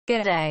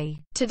G'day.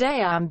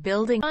 Today I'm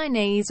building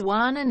Chinese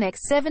Huanan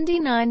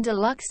X79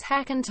 Deluxe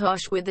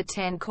Hackintosh with a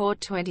 10-core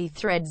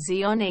 20-thread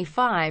Xeon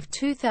E5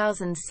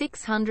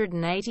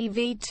 2680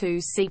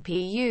 V2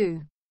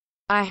 CPU.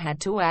 I had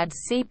to add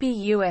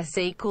CPU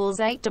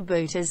S=8 to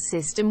boot as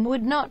system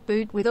would not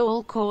boot with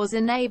all cores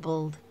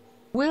enabled.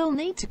 We'll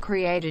need to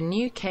create a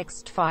new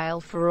text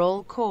file for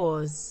all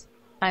cores.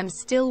 I'm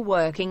still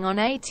working on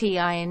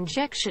ATI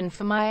injection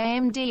for my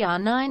AMD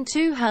R9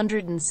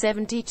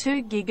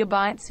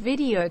 272GB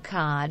video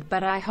card,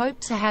 but I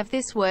hope to have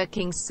this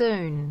working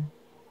soon.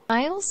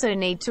 I also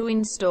need to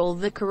install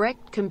the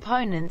correct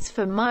components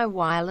for my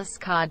wireless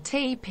card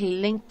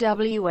TP-Link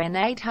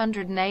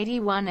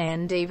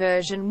WN881ND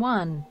version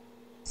 1.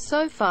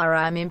 So far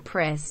I'm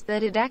impressed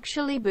that it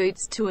actually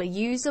boots to a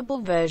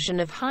usable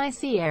version of High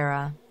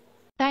Sierra.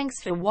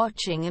 Thanks for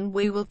watching and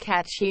we will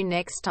catch you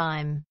next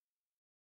time.